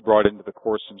material that he brought into the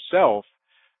course himself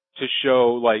to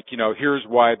show, like, you know, here's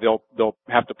why they'll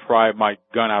have to pry my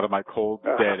gun out of my cold,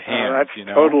 dead hands, that's you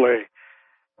know. Totally.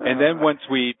 And then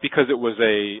because it was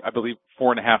I believe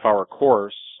 4.5 hour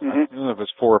course, mm-hmm. I don't know if it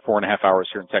was 4 or 4.5 hours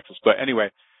here in Texas, but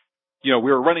anyway, you know, we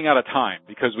were running out of time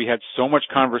because we had so much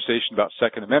conversation about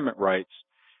Second Amendment rights.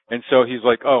 And so he's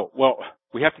like, oh, well,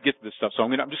 we have to get to this stuff. So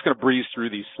I'm just going to breeze through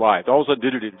these slides. All of a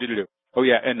sudden, oh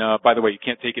yeah, and by the way, you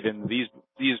can't take it in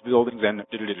these buildings, and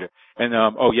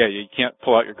oh yeah, you can't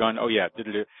pull out your gun. Oh yeah,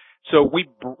 So we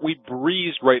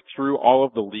breezed right through all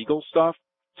of the legal stuff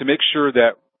to make sure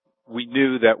that we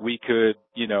knew that we could,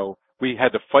 you know, we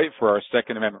had to fight for our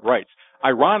Second Amendment rights.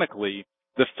 Ironically,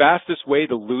 the fastest way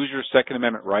to lose your Second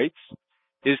Amendment rights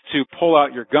is to pull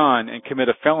out your gun and commit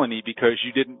a felony because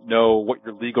you didn't know what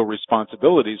your legal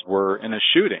responsibilities were in a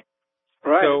shooting.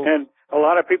 Right, and a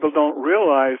lot of people don't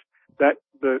realize that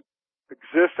the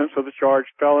existence of the charge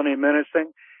felony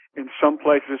menacing in some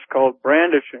places is called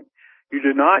brandishing. You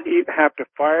do not have to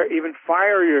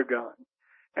fire your gun,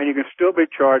 and you can still be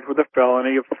charged with a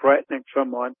felony of threatening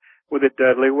someone with a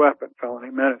deadly weapon,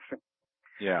 felony menacing.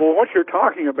 Yeah. Well, what you're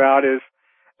talking about is,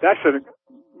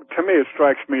 to me, it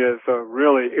strikes me as a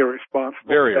really irresponsible.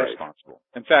 Very irresponsible.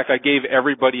 In fact, I gave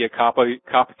everybody a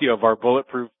copy of our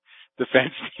Bulletproof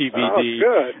Defense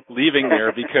DVD leaving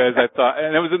there because I thought,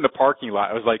 and it was in the parking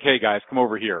lot. I was like, hey guys, come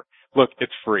over here. Look,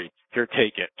 it's free. Here,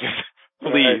 take it.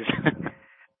 Please.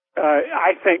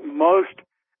 I think most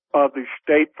of the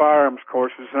state firearms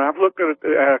courses, and I've looked at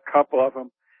a couple of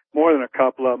them, more than a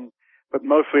couple of them, but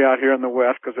mostly out here in the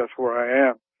West because that's where I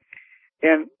am.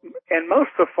 And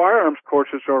most of the firearms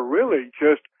courses are really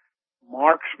just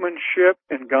marksmanship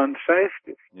and gun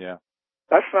safety. Yeah.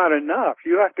 That's not enough.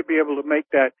 You have to be able to make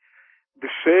that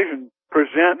decision,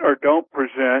 present or don't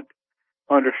present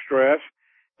under stress,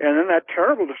 and then that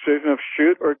terrible decision of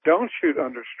shoot or don't shoot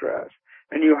under stress.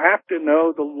 And you have to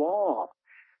know the law.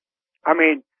 I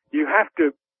mean, you have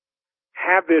to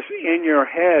have this in your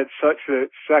head such that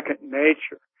it's second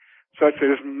nature, such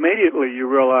that immediately you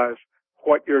realize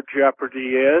what your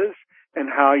jeopardy is and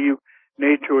how you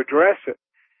need to address it.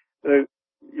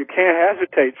 You can't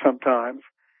hesitate sometimes,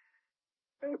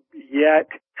 yet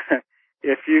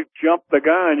if you jump the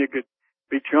gun, you could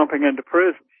be jumping into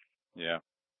prison. Yeah.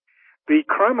 The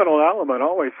criminal element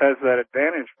always has that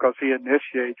advantage because he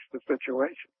initiates the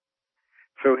situation.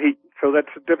 So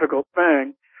that's a difficult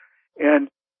thing, and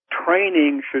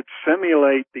training should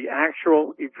simulate the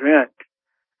actual event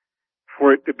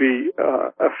for it to be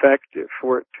effective,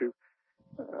 for it to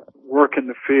work in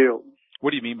the field.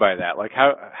 What do you mean by that? Like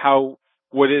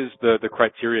what is the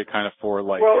criteria kind of for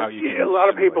like how you can a lot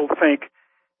of people think,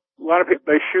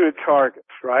 they shoot at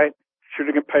targets, right?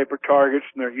 Shooting at paper targets,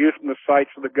 and they're using the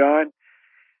sights of the gun.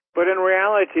 But in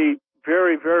reality,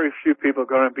 very, very few people are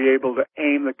going to be able to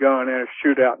aim the gun in a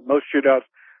shootout. Most shootouts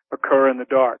occur in the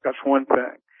dark. That's one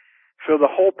thing. So the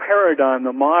whole paradigm,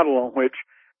 the model on which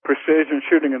precision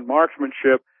shooting and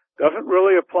marksmanship doesn't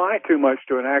really apply too much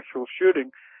to an actual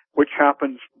shooting, which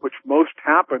most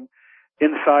happen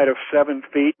inside of 7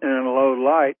 feet and in low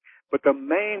light. But the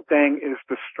main thing is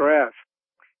the stress.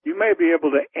 You may be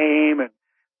able to aim and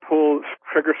pull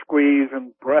trigger squeeze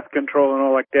and breath control and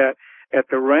all like that at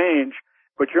the range,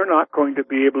 but you're not going to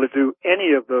be able to do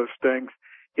any of those things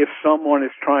if someone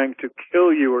is trying to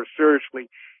kill you or seriously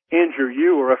injure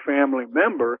you or a family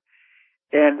member.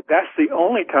 And that's the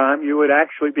only time you would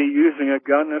actually be using a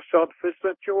gun in a self-defense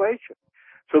situation.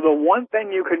 So the one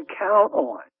thing you can count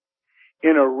on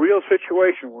in a real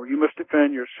situation where you must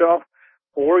defend yourself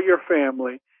or your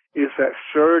family is that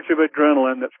surge of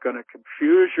adrenaline that's going to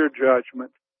confuse your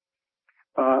judgment,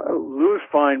 lose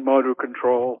fine motor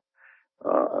control,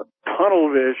 tunnel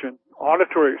vision,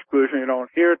 auditory exclusion. You don't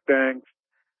hear things.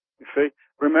 You see,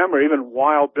 remember, even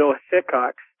Wild Bill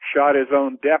Hickok shot his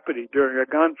own deputy during a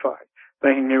gunfight,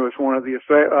 thinking he was one of the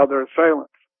other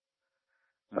assailants.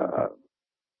 So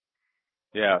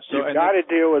you've got to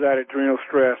deal with that adrenal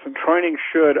stress, and training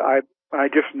I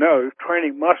just know,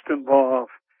 training must involve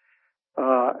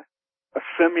a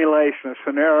simulation, a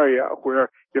scenario where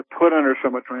you're put under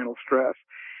some adrenal stress.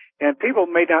 And people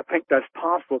may not think that's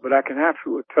possible, but I can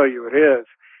absolutely tell you it is.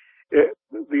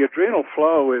 The adrenal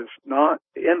flow is not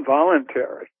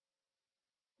involuntary.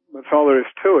 That's all there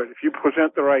is to it. If you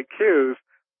present the right cues,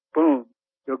 boom,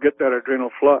 you'll get that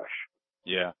adrenal flush.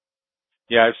 Yeah.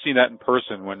 Yeah, I've seen that in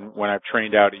person when I've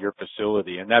trained out at your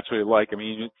facility, and that's what I like. I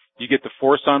mean, you get the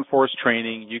force-on-force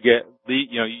training. You get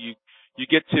you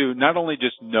get to not only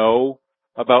just know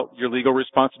about your legal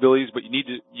responsibilities, but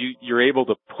you're able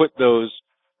to put those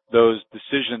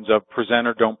decisions of present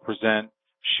or don't present,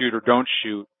 shoot or don't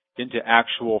shoot into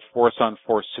actual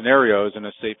force-on-force scenarios in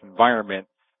a safe environment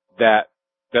that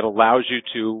allows you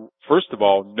to, first of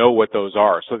all, know what those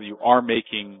are so that you are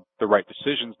making the right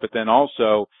decisions, but then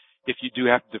also, if you do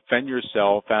have to defend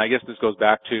yourself, and I guess this goes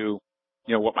back to,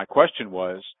 what my question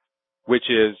was, which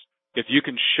is, if you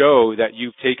can show that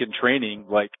you've taken training,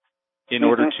 like, in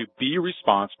order to be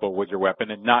responsible with your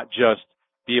weapon and not just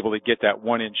be able to get that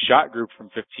 1-inch shot group from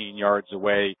 15 yards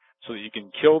away so that you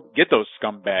can get those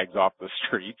scumbags off the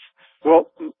streets. Well,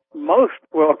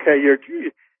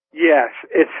 yes,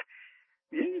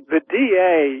 the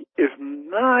DA is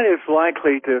not as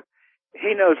likely to,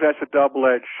 he knows that's a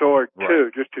double-edged sword too,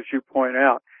 right, just as you point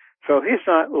out. So he's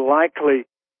not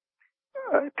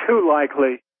too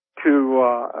likely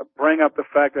to bring up the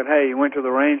fact that, hey, he went to the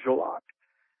range a lot,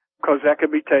 because that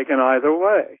could be taken either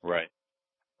way. Right.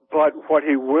 But what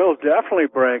he will definitely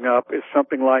bring up is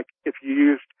something like if you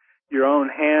used your own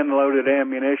hand-loaded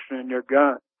ammunition in your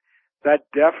gun. That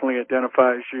definitely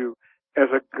identifies you as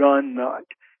a gun nut.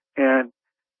 And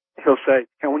he'll say,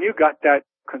 and when you got that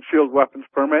concealed weapons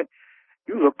permit,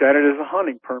 you looked at it as a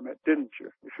hunting permit, didn't you?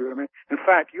 You see what I mean? In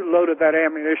fact, you loaded that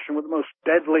ammunition with the most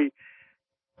deadly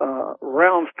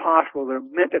rounds possible that are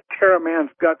meant to tear a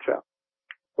man's guts out.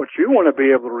 What you want to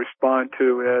be able to respond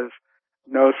to is,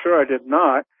 no, sir, I did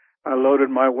not. I loaded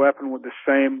my weapon with the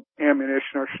same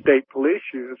ammunition our state police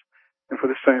use, and for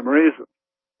the same reason.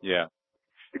 Yeah.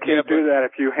 You can't do that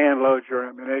if you hand load your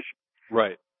ammunition.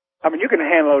 Right. I mean, you can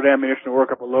hand load ammunition to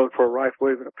work up a load for a rifle,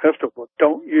 even a pistol, but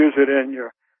don't use it in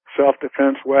your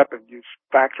self-defense weapon. Use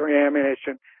factory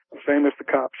ammunition, the same as the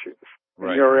cops use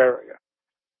in your area.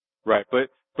 Right. But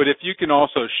if you can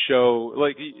also show,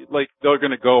 like they're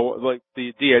going to go, like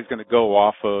the DA is going to go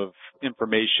off of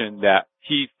information that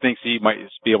he thinks he might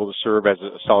be able to serve as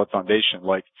a solid foundation.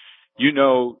 Like, being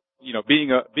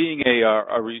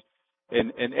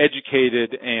an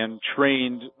educated and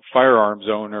trained firearms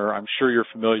owner, I'm sure you're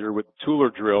familiar with the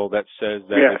Tooler drill that says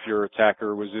that if your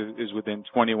attacker is within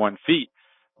 21 feet,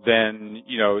 then,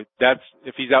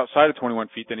 if he's outside of 21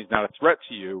 feet, then he's not a threat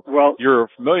to you. Well, you're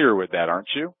familiar with that, aren't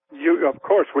you? Of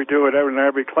course, we do it in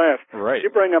every class. Right.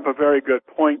 You bring up a very good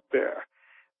point there,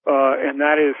 and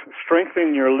that is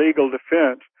strengthening your legal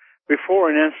defense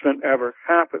before an incident ever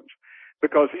happens.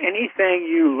 Because anything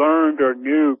you learned or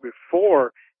knew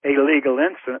before a legal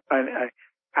incident, an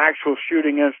actual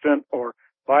shooting incident or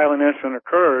violent incident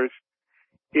occurs,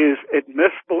 is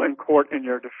admissible in court in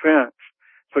your defense.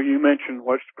 So you mentioned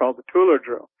what's called the Tooler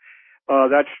drill.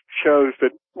 That shows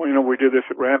that, we do this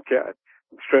at RAMCAD,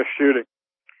 stress shooting.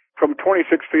 from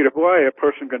 26 feet away, a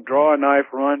person can draw a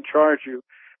knife, run, charge you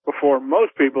before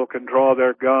most people can draw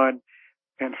their gun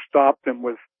and stop them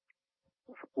with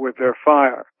their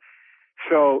fire.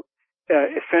 So,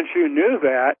 since you knew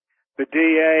that, the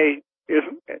DA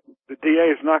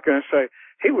is not going to say,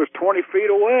 he was 20 feet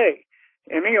away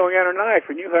and he only had a knife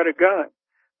and you had a gun.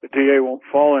 The DA won't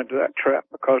fall into that trap,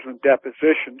 because in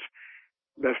depositions,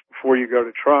 that's before you go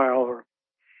to trial or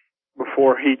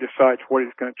before he decides what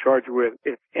he's going to charge you with,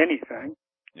 if anything,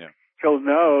 he'll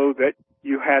know that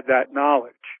you had that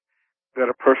knowledge that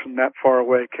a person that far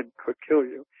away could kill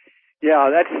you.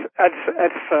 Yeah, that's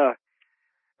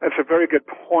a very good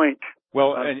point.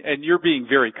 Well, and you're being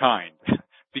very kind,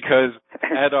 because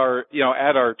at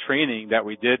our training that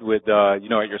we did with at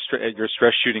your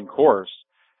stress shooting course,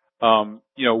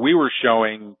 we were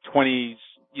showing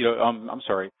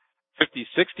 50,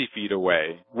 60 feet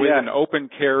away with an open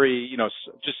carry,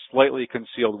 just slightly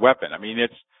concealed weapon. I mean,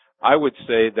 I would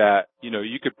say that,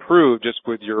 you could prove just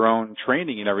with your own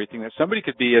training and everything that somebody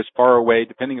could be as far away,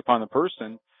 depending upon the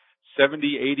person,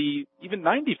 70, 80, even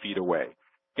 90 feet away,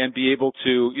 and be able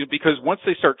to, because once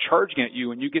they start charging at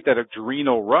you and you get that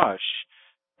adrenal rush,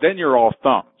 then you're all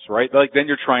thumbs, right? Like, then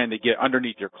you're trying to get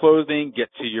underneath your clothing, get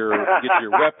to your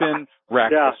weapon, rack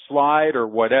the slide or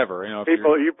whatever.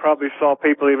 You probably saw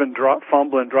people even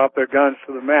fumble and drop their guns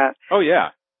to the mat. Oh yeah.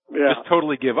 Just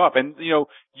totally give up. And you,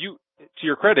 to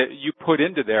your credit, you put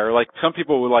into there, like, some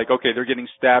people were like, okay, they're getting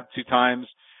stabbed 2 times,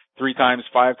 3 times,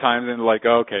 5 times, and like,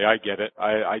 okay, I get it.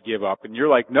 I give up. And you're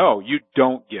like, no, you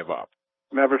don't give up.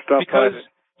 Never stop because fighting.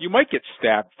 You might get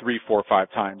stabbed 3, 4,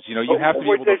 5 times. You have to be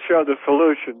able to. We did show the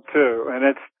solution too,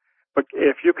 and but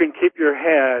if you can keep your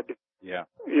head,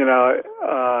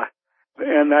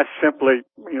 and that's simply,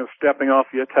 stepping off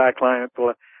the attack line at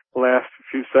the last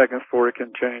few seconds before it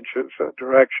can change its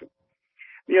direction.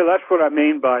 Yeah, that's what I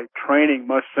mean by training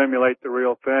must simulate the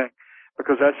real thing,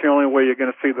 because that's the only way you're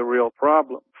going to see the real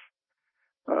problems.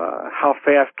 How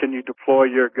fast can you deploy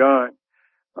your gun?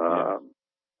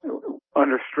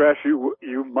 Under stress,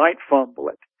 you might fumble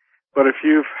it, but if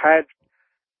you've had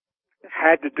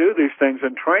to do these things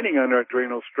in training under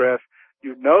adrenal stress,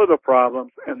 you know the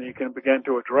problems, and you can begin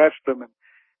to address them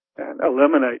and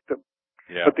eliminate them.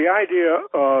 Yeah. But the idea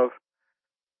of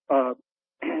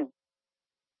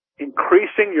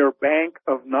increasing your bank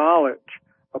of knowledge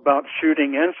about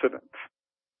shooting incidents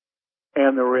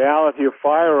and the reality of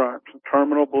firearms and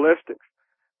terminal ballistics,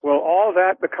 well, all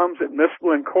that becomes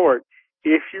admissible in court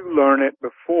if you learn it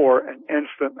before an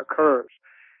incident occurs,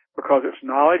 because it's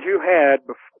knowledge you had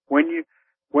when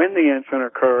the incident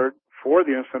occurred. Before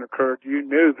the incident occurred, you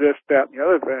knew this, that, and the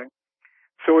other thing.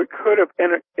 So it could have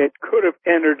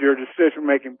entered your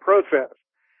decision-making process.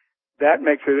 That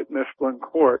makes it admissible in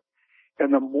court.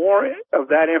 And the more of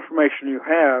that information you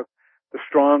have, the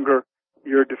stronger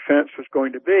your defense is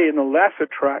going to be, and the less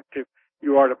attractive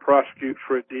you are to prosecute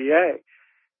for a DA.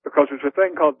 Because there's a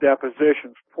thing called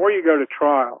depositions. Before you go to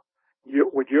trial,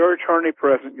 with your attorney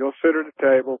present, you'll sit at a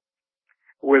table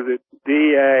with a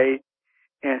DA,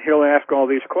 and he'll ask all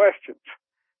these questions.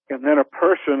 And then a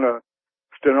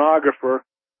stenographer,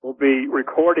 will be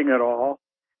recording it all,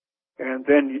 and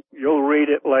then you'll read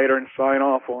it later and sign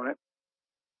off on it.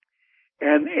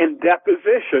 And in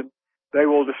deposition, they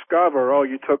will discover,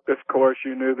 you took this course,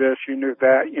 you knew this, you knew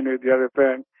that, you knew the other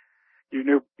thing. You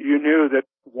knew that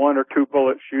 1 or 2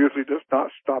 bullets usually does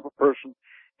not stop a person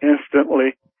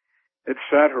instantly,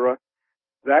 etc.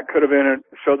 That could have entered.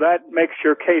 So that makes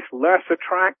your case less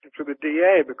attractive to the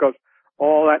DA, because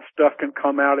all that stuff can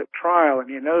come out at trial, and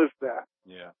he knows that.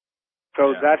 Yeah.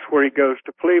 So that's where he goes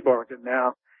to plea bargain.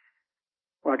 Now,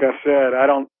 like I said,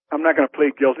 I'm not going to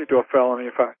plead guilty to a felony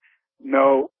if I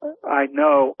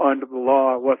know under the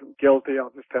law I wasn't guilty.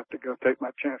 I'll just have to go take my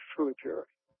chances with the jury.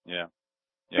 Yeah.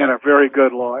 And a very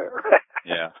good lawyer.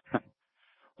 Yeah.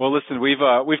 Well, listen, we've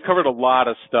covered a lot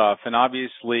of stuff, and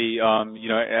obviously,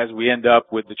 as we end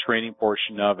up with the training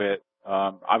portion of it,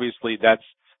 obviously that's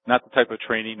not the type of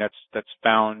training that's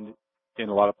found in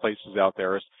a lot of places out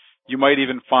there. You might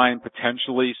even find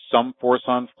potentially some force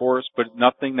on force, but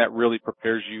nothing that really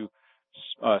prepares you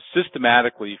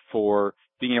systematically for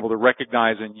being able to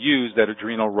recognize and use that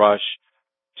adrenal rush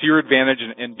to your advantage,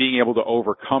 and being able to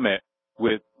overcome it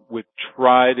with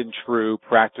tried and true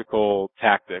practical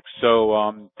tactics.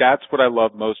 So that's what I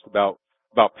love most about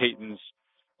Peyton's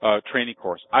training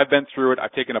course. I've been through it.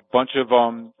 I've taken a bunch of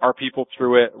our people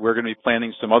through it. We're going to be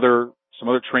planning some other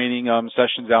training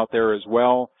sessions out there as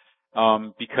well,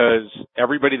 because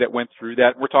everybody that went through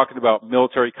that, we're talking about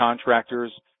military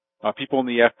contractors, people in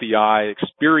the FBI,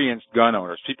 experienced gun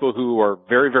owners, people who are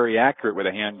very, very accurate with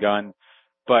a handgun,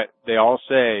 but they all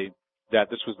say that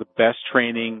this was the best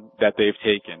training that they've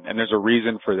taken, and there's a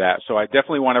reason for that. So I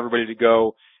definitely want everybody to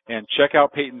go and check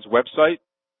out Peyton's website.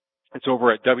 It's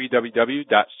over at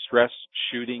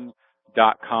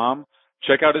www.stressshooting.com.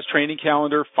 Check out his training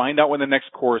calendar. Find out when the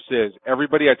next course is.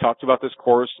 Everybody I talked about this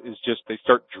course is just, they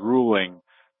start drooling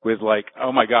with like,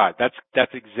 oh my God, that's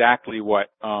exactly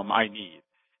what I need.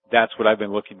 That's what I've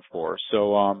been looking for.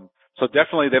 So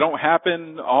definitely they don't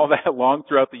happen all that long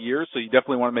throughout the year. So you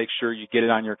definitely want to make sure you get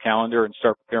it on your calendar and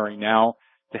start preparing now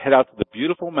to head out to the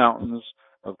beautiful mountains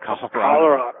of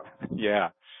Colorado. Yeah.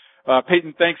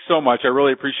 Peyton, thanks so much. I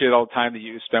really appreciate all the time that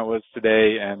you spent with us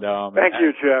today. And thank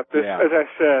you, Jeff. As I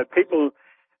said,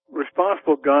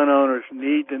 responsible gun owners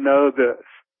need to know this.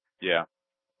 Yeah.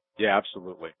 Yeah,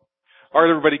 absolutely. All right,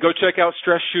 everybody, go check out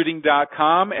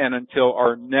StressShooting.com. And until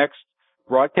our next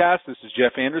broadcast, this is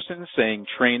Jeff Anderson saying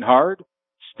train hard,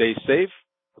 stay safe,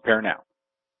 prepare now.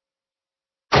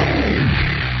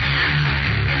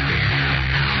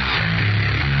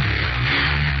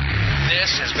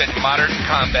 This has been Modern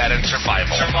Combat and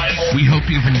Survival. We hope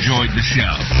you've enjoyed the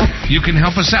show. You can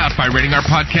help us out by rating our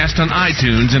podcast on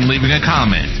iTunes and leaving a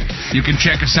comment. You can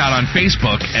check us out on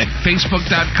Facebook at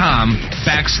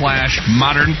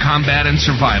facebook.com/Modern Combat and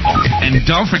Survival. And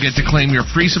don't forget to claim your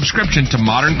free subscription to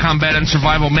Modern Combat and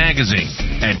Survival magazine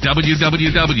at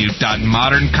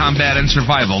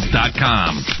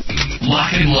www.moderncombatandsurvival.com.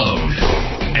 Lock and load.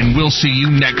 And we'll see you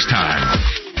next time.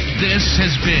 This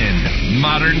has been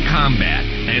Modern Combat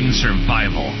and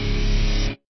Survival.